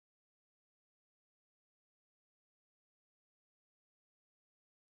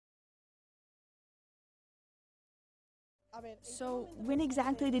So, when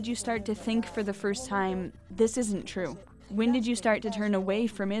exactly did you start to think for the first time, this isn't true? When did you start to turn away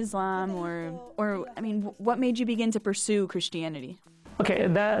from Islam, what made you begin to pursue Christianity? Okay,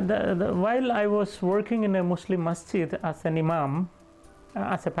 while I was working in a Muslim masjid as an imam,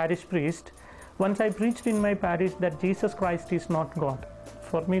 as a parish priest, once I preached in my parish that Jesus Christ is not God.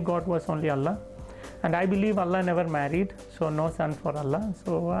 For me, God was only Allah. And I believe Allah never married, so no son for Allah.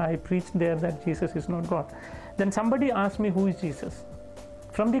 So I preached there that Jesus is not God. Then somebody asked me, who is Jesus?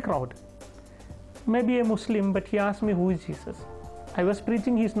 From the crowd. Maybe a Muslim, but he asked me, who is Jesus? I was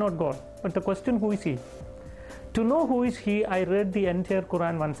preaching he is not God. But the question, who is he? To know who is he, I read the entire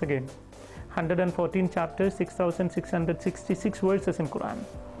Quran once again. 114 chapters, 6,666 verses in Quran.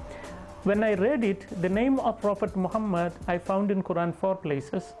 When I read it, the name of Prophet Muhammad I found in Quran 4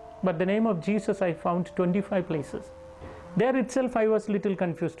 places, but the name of Jesus I found 25 places. There itself I was little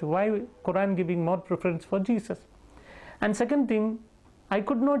confused. Why Quran giving more preference for Jesus? And second thing, I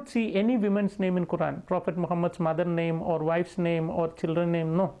could not see any woman's name in Quran. Prophet Muhammad's mother name or wife's name or children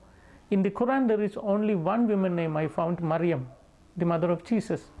name, no. In the Quran there is only one woman name I found, Maryam, the mother of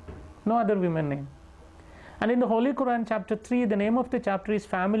Jesus. No other woman name. And in the Holy Quran chapter 3, the name of the chapter is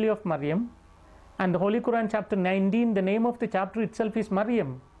Family of Maryam. And the Holy Quran chapter 19, the name of the chapter itself is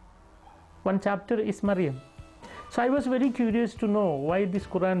Maryam. One chapter is Maryam. So I was very curious to know why this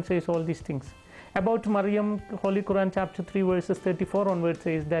Quran says all these things. About Maryam, Holy Quran chapter 3 verses 34 onwards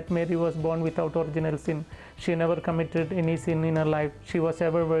says that Mary was born without original sin. She never committed any sin in her life. She was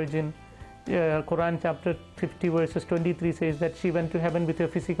ever virgin. Quran chapter 50 verses 23 says that she went to heaven with a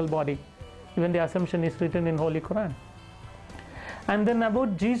physical body. Even the assumption is written in Holy Quran. And then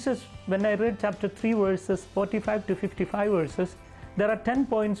about Jesus, when I read chapter 3 verses 45 to 55 verses, there are 10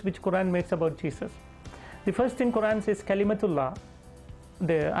 points which Quran makes about Jesus. The first thing Quran says Kalimatullah,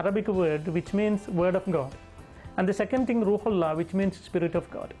 the Arabic word which means word of God. And the second thing Ruhullah, which means spirit of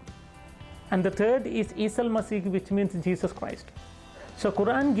God. And the third is Isa al-Masih, which means Jesus Christ. So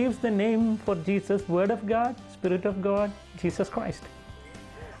Quran gives the name for Jesus, word of God, spirit of God, Jesus Christ.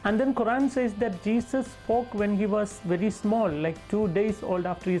 And then Quran says that Jesus spoke when he was very small, like 2 days old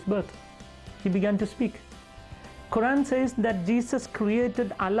after his birth. He began to speak. Quran says that Jesus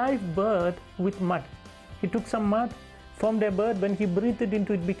created a live bird with mud. He took some mud, formed a bird, when he breathed it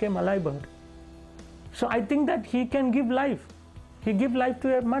into it became a live bird. So I think that he can give life. He gave life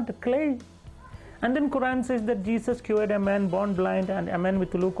to a mud, clay. And then Quran says that Jesus cured a man born blind and a man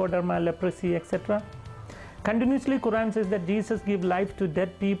with leukoderma, leprosy, etc. Continuously Quran says that Jesus gave life to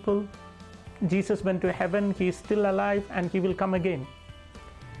dead people. Jesus went to heaven, he is still alive and he will come again.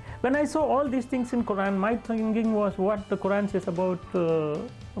 When I saw all these things in Quran, my thinking was what the Quran says about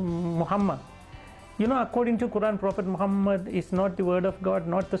Muhammad. You know, according to Quran, Prophet Muhammad is not the word of God,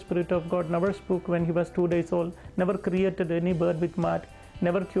 not the spirit of God, never spoke when he was 2 days old, never created any bird with mud,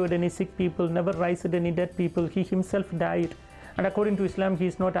 never cured any sick people, never raised any dead people. He himself died. And according to Islam, he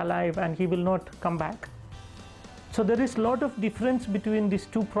is not alive and he will not come back. So there is a lot of difference between these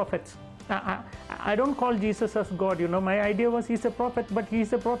two prophets. I don't call Jesus as God, you know. My idea was he's a prophet, but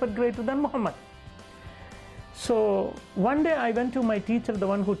he's a prophet greater than Muhammad. So one day I went to my teacher, the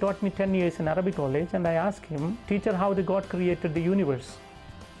one who taught me 10 years in Arabic college, and I asked him, teacher, how the God created the universe?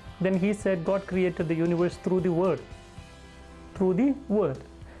 Then he said, God created the universe through the word. Through the word.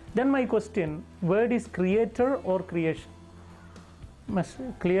 Then my question, word is creator or creation? Must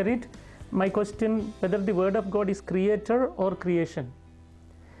clear it. My question, whether the word of God is creator or creation.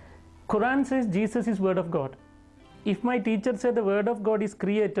 Quran says Jesus is word of God. If my teacher said the word of God is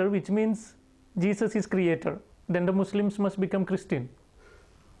creator, which means Jesus is creator, then the Muslims must become Christian.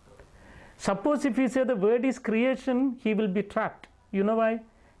 Suppose if he said the word is creation, he will be trapped. You know why?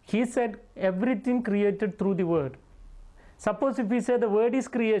 He said everything created through the word. Suppose if he said the word is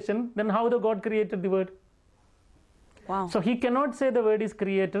creation, then how the God created the word? Wow. So he cannot say the word is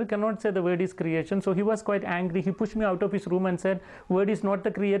creator, cannot say the word is creation. So he was quite angry. He pushed me out of his room and said, word is not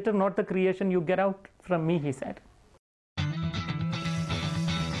the creator, not the creation. You get out from me, he said.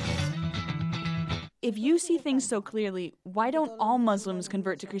 If you see things so clearly, why don't all Muslims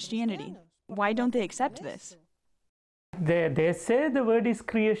convert to Christianity? Why don't they accept this? They say the word is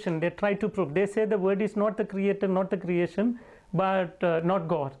creation. They try to prove. They say the word is not the creator, not the creation, but not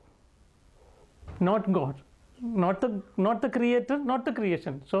God. Not God. Not the creator, not the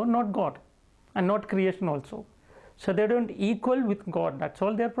creation. So not God and not creation also. So they don't equal with God. That's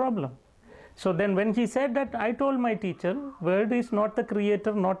all their problem. So then when he said that, I told my teacher, word is not the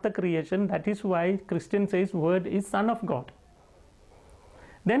creator, not the creation. That is why Christian says word is son of God.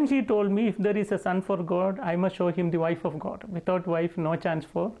 Then he told me, if there is a son for God, I must show him the wife of God. Without wife, no chance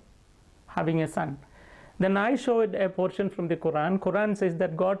for having a son. Then I showed a portion from the Quran. Quran says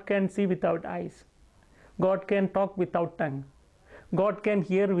that God can see without eyes. God can talk without tongue. God can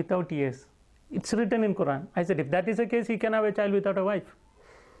hear without ears. It's written in Quran. I said, if that is the case, he can have a child without a wife.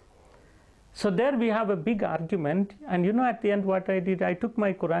 So there we have a big argument. And you know, at the end what I did, I took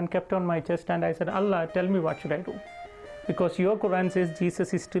my Quran, kept on my chest, and I said, Allah, tell me what should I do? Because your Quran says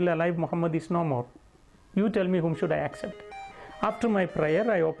Jesus is still alive, Muhammad is no more. You tell me whom should I accept. After my prayer,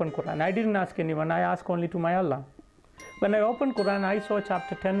 I opened Quran. I didn't ask anyone, I asked only to my Allah. When I opened Quran, I saw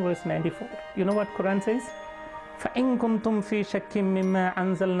chapter 10, verse 94. You know what Quran says? فَإِن كُنْتُمْ فِي شَكٍّ مِّمَّا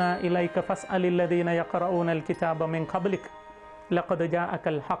أَنزَلْنَا إِلَيْكَ فَاسْأَلِ الَّذِينَ يَقْرَؤُونَ الْكِتَابَ مِنْ قَبْلِكَ لَقَدْ جَاءَكَ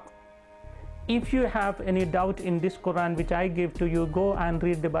الْحَقُّ. If you have any doubt in this Quran which I gave to you, go and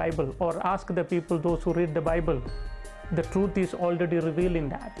read the Bible, or ask the people, those who read the Bible. The truth is already revealed in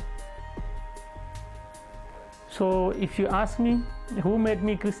that. So if you ask me, who made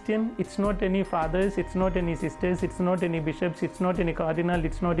me Christian? It's not any fathers, it's not any sisters, it's not any bishops, it's not any cardinal,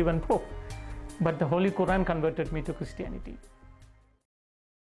 it's not even Pope. But the Holy Quran converted me to Christianity.